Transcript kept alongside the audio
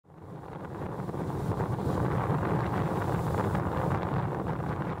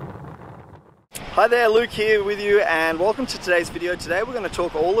Hi there, Luke here with you, and welcome to today's video. Today we're going to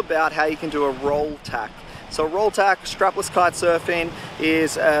talk all about how you can do a roll tack. So roll tack, strapless kite surfing,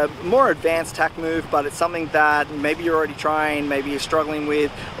 is a more advanced tack move, but it's something that maybe you're already trying, maybe you're struggling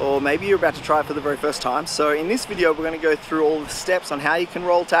with, or maybe you're about to try it for the very first time. So in this video we're going to go through all the steps on how you can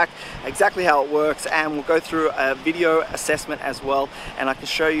roll tack, exactly how it works, and we'll go through a video assessment as well, and I can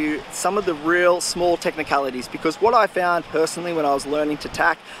show you some of the real small technicalities, because what I found personally when I was learning to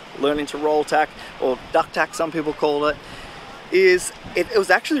tack, learning to roll tack, or duck tack some people call it, is it was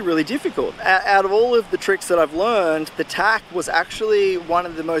actually really difficult. Out of all of the tricks that I've learned, the tack was actually one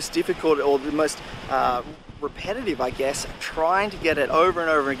of the most difficult, or the most repetitive, I guess, trying to get it over and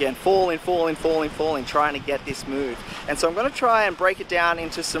over again, falling, trying to get this move. And so I'm going to try and break it down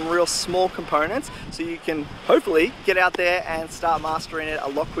into some real small components so you can hopefully get out there and start mastering it a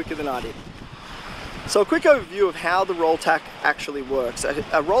lot quicker than I did. So a quick overview of how the roll tack actually works.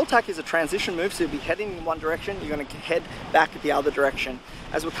 A roll tack is a transition move, so you'll be heading in one direction, you're going to head back the other direction.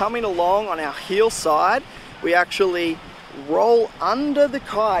 As we're coming along on our heel side, we actually roll under the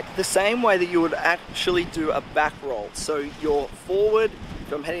kite the same way that you would actually do a back roll. So your forward,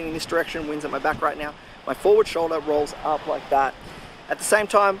 if I'm heading in this direction, wind's at my back right now, my forward shoulder rolls up like that. At the same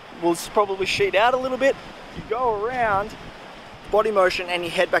time, we'll probably sheet out a little bit, you go around, body motion, and you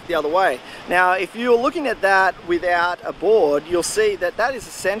head back the other way. Now if you're looking at that without a board, you'll see that that is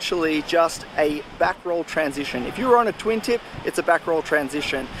essentially just a back roll transition. If you were on a twin tip, it's a back roll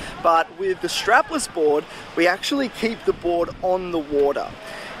transition, but with the strapless board we actually keep the board on the water,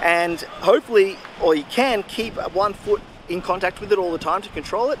 and hopefully, or you can keep one foot in contact with it all the time to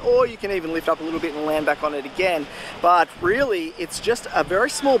control it, or you can even lift up a little bit and land back on it again. But really it's just a very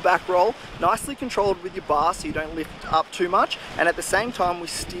small back roll, nicely controlled with your bar so you don't lift up too much, and at the same time we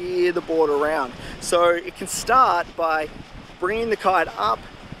steer the board around. So it can start by bringing the kite up,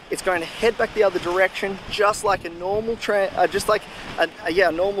 it's going to head back the other direction just like a normal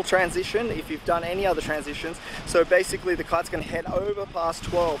normal transition if you've done any other transitions. So basically the kite's going to head over past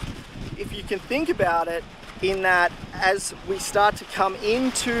 12. If you can think about it in that, as we start to come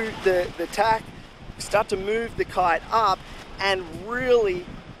into the tack, start to move the kite up and really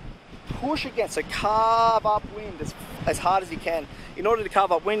push against, so carve upwind as hard as you can. In order to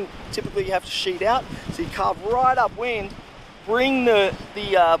carve upwind, typically you have to sheet out, so you carve right upwind, bring the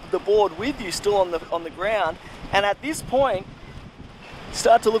board with you still on the ground, and at this point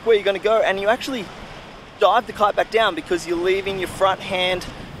start to look where you're going to go, and you actually dive the kite back down because you're leaving your front hand,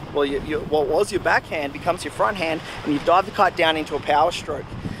 well, what was your back hand becomes your front hand, and you dive the kite down into a power stroke.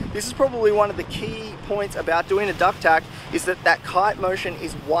 This is probably one of the key points about doing a duck tack, is that that kite motion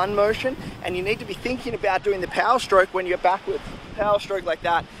is one motion, and you need to be thinking about doing the power stroke when you're backwards. Power stroke like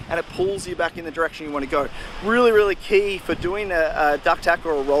that, and it pulls you back in the direction you want to go. Really key for doing a duck tack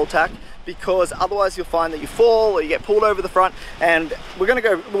or a roll tack, because otherwise you'll find that you fall or you get pulled over the front. And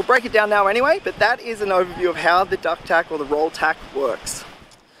we'll break it down now anyway, but that is an overview of how the duck tack or the roll tack works.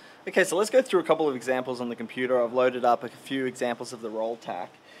 Okay, so let's go through a couple of examples on the computer. I've loaded up a few examples of the roll tack.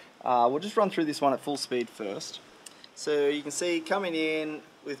 We'll just run through this one at full speed first. So you can see coming in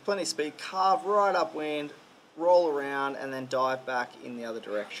with plenty of speed, carve right upwind, roll around, and then dive back in the other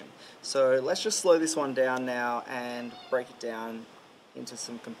direction. So let's just slow this one down now and break it down into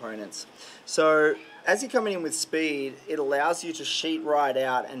some components. So as you're coming in with speed, it allows you to sheet right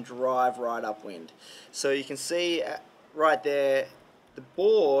out and drive right upwind. So you can see right there, the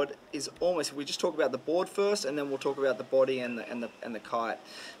board is almost, we just talk about the board first, and then we'll talk about the body and the kite.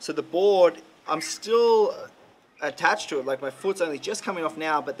 So the board, I'm still attached to it, like my foot's only just coming off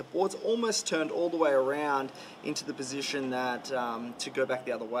now, but the board's almost turned all the way around into the position that to go back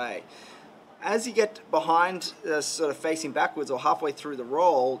the other way. As you get behind, sort of facing backwards or halfway through the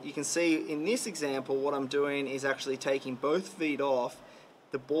roll, you can see in this example what I'm doing is actually taking both feet off.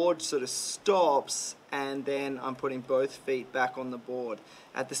 The board sort of stops, and then I'm putting both feet back on the board.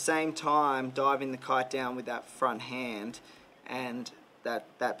 At the same time, diving the kite down with that front hand, and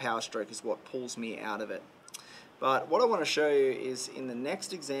that power stroke is what pulls me out of it. But what I want to show you is in the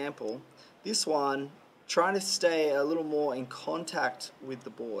next example, this one, trying to stay a little more in contact with the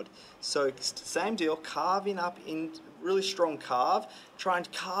board. So same deal, carving up in really strong carve, trying to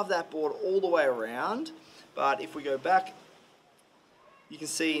carve that board all the way around. But if we go back, you can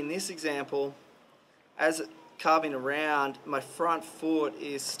see in this example, as carving around, my front foot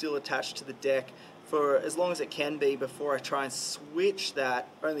is still attached to the deck for as long as it can be before I try and switch that,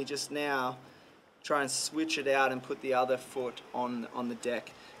 only just now, try and switch it out and put the other foot on the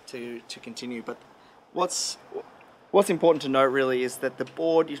deck to continue. But what's important to note really is that the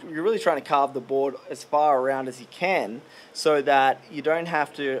board, you're really trying to carve the board as far around as you can, so that you don't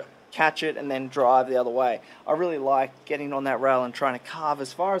have to catch it and then drive the other way. I really like getting on that rail and trying to carve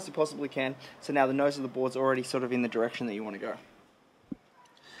as far as you possibly can, so now the nose of the board's already sort of in the direction that you want to go.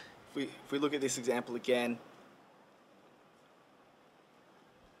 If we look at this example again,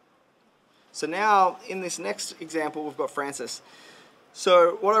 so now in this next example we've got Francis.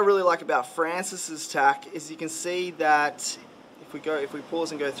 So what I really like about Francis's tack is you can see that if we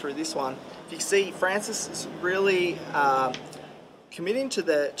pause and go through this one, you can see Francis is really committing to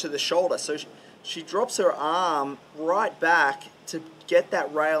the shoulder. So she drops her arm right back to get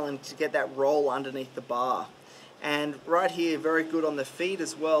that rail and to get that roll underneath the bar. And right here, very good on the feet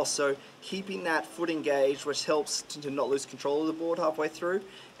as well, so keeping that foot engaged, which helps to not lose control of the board halfway through.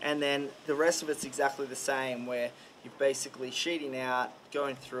 And then the rest of it's exactly the same, where you're basically sheeting out,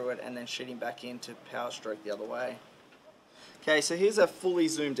 going through it, and then sheeting back in to power stroke the other way. Okay, so here's a fully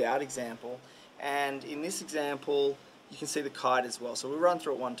zoomed out example, and in this example you can see the kite as well. So we'll run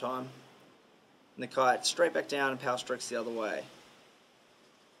through it one time, and the kite straight back down and power strokes the other way.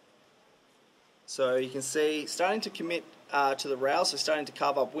 So you can see starting to commit to the rail, so starting to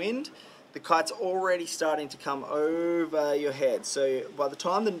carve upwind. The kite's already starting to come over your head. So by the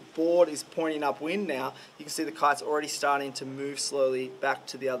time the board is pointing upwind now, you can see the kite's already starting to move slowly back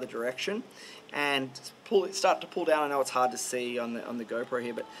to the other direction. And start to pull down. I know it's hard to see on the GoPro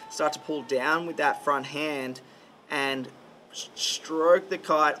here, but start to pull down with that front hand and stroke the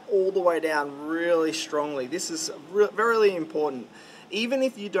kite all the way down really strongly. This is really important. Even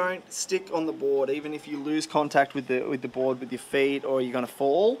if you don't stick on the board, even if you lose contact with the board with your feet or you're going to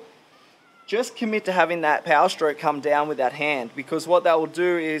fall, just commit to having that power stroke come down with that hand, because what that will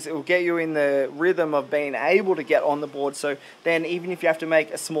do is it will get you in the rhythm of being able to get on the board. So then even if you have to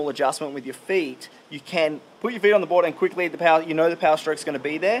make a small adjustment with your feet, you can put your feet on the board and quickly the power stroke's going to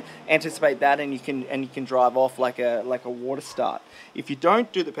be there, anticipate that, and you can drive off like a water start. If you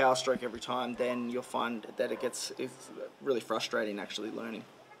don't do the power stroke every time, then you'll find that it's really frustrating actually learning.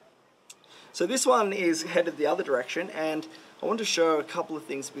 So this one is headed the other direction, and I want to show a couple of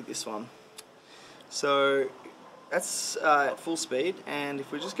things with this one. So that's at full speed, and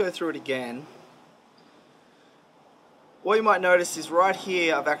if we just go through it again, what you might notice is right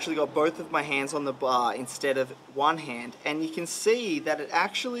here I've actually got both of my hands on the bar instead of one hand, and you can see that it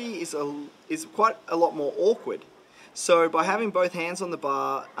actually is quite a lot more awkward. So by having both hands on the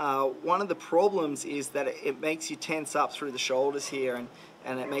bar, one of the problems is that it makes you tense up through the shoulders here,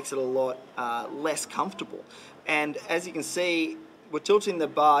 and it makes it a lot less comfortable. And as you can see, we're tilting the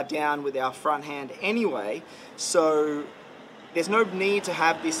bar down with our front hand anyway, so there's no need to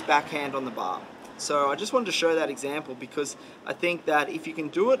have this backhand on the bar. So I just wanted to show that example because I think that if you can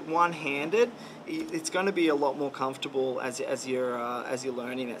do it one-handed, it's going to be a lot more comfortable as you're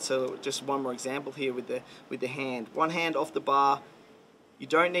learning it. So just one more example here with the hand. One hand off the bar. You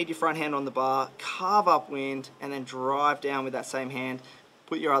don't need your front hand on the bar. Carve upwind and then drive down with that same hand.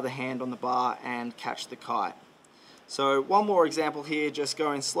 Put your other hand on the bar and catch the kite. So one more example here, just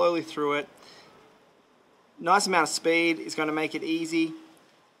going slowly through it. Nice amount of speed is going to make it easy.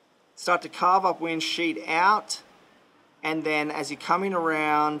 Start to carve upwind, sheet out, and then as you're coming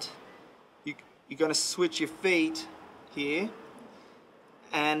around, you're going to switch your feet here,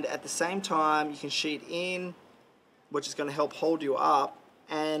 and at the same time you can sheet in, which is going to help hold you up,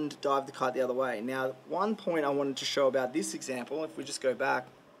 and dive the kite the other way. Now, one point I wanted to show about this example, if we just go back,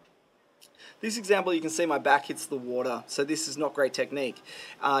 this example, you can see my back hits the water, so this is not great technique.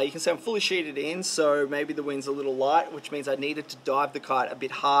 You can see I'm fully sheeted in, so maybe the wind's a little light, which means I needed to dive the kite a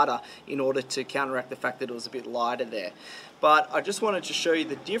bit harder in order to counteract the fact that it was a bit lighter there. But I just wanted to show you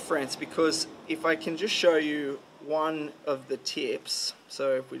the difference, because if I can just show you one of the tips,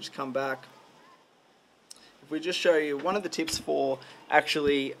 so if we just come back, if we just show you one of the tips for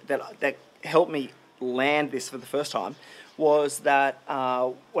actually that helped me land this for the first time, was that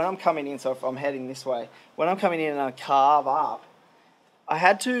when I'm coming in, so if I'm heading this way, when I'm coming in and I carve up, I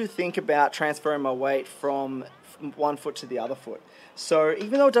had to think about transferring my weight from one foot to the other foot. So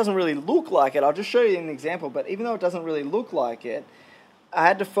even though it doesn't really look like it, I'll just show you an example, but even though it doesn't really look like it, I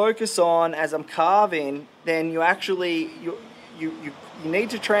had to focus on, as I'm carving, then you actually, you need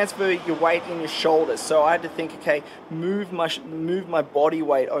to transfer your weight in your shoulders. So I had to think, okay, move my body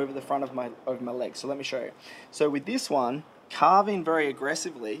weight over the front of my legs. So let me show you. So with this one, carving very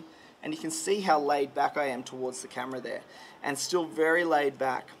aggressively, and you can see how laid back I am towards the camera there, and still very laid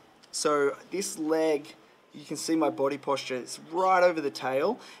back. So this leg, you can see my body posture, it's right over the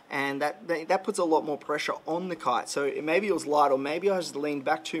tail, and that puts a lot more pressure on the kite. So maybe it was light, or maybe I just leaned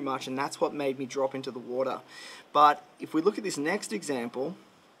back too much, and that's what made me drop into the water. But if we look at this next example,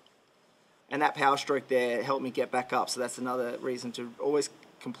 and that power stroke there helped me get back up, so that's another reason to always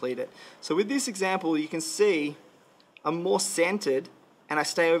complete it. So with this example, you can see I'm more centered and I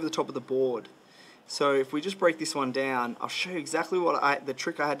stay over the top of the board. So if we just break this one down, I'll show you exactly what the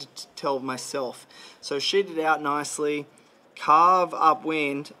trick I had to tell myself. So sheet it out nicely, carve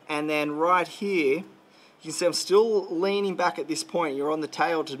upwind, and then right here, you can see I'm still leaning back at this point. You're on the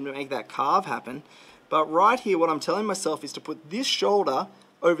tail to make that carve happen. But right here, what I'm telling myself is to put this shoulder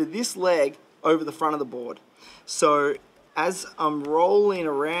over this leg over the front of the board. So as I'm rolling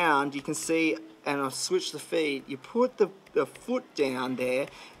around, you can see, and I'll switch the feet, you put the foot down there,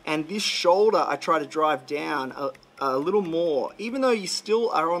 and this shoulder I try to drive down a little more. Even though you still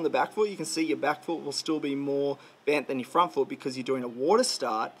are on the back foot, you can see your back foot will still be more bent than your front foot because you're doing a water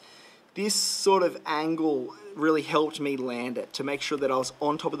start. This sort of angle really helped me land it to make sure that I was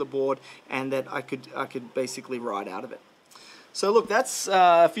on top of the board and that I could basically ride out of it. So look, that's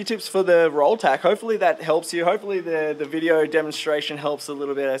a few tips for the roll tack. Hopefully that helps you. Hopefully the video demonstration helps a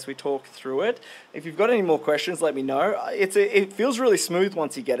little bit as we talk through it. If you've got any more questions, let me know. It feels really smooth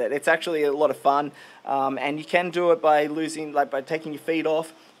once you get it. It's actually a lot of fun, and you can do it by by taking your feet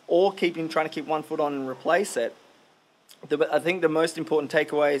off or trying to keep one foot on and replace it. I think the most important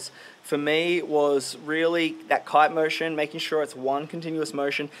takeaways for me was really that kite motion, making sure it's one continuous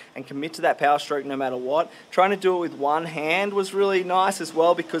motion and commit to that power stroke no matter what. Trying to do it with one hand was really nice as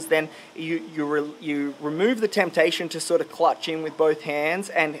well, because then you remove the temptation to sort of clutch in with both hands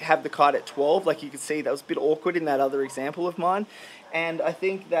and have the kite at 12. Like you can see, that was a bit awkward in that other example of mine. And I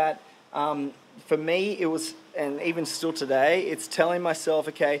think that for me, it was, and even still today, it's telling myself,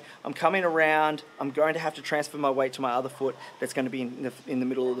 okay, I'm coming around, I'm going to have to transfer my weight to my other foot that's going to be in the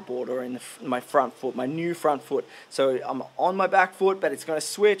middle of the board, or in my front foot, my new front foot. So I'm on my back foot, but it's going to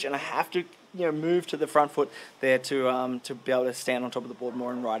switch, and I have to move to the front foot there to be able to stand on top of the board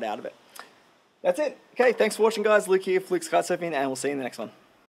more and ride out of it. That's it. Okay, thanks for watching, guys. Luke here, Flukes Kitesurfing, and we'll see you in the next one.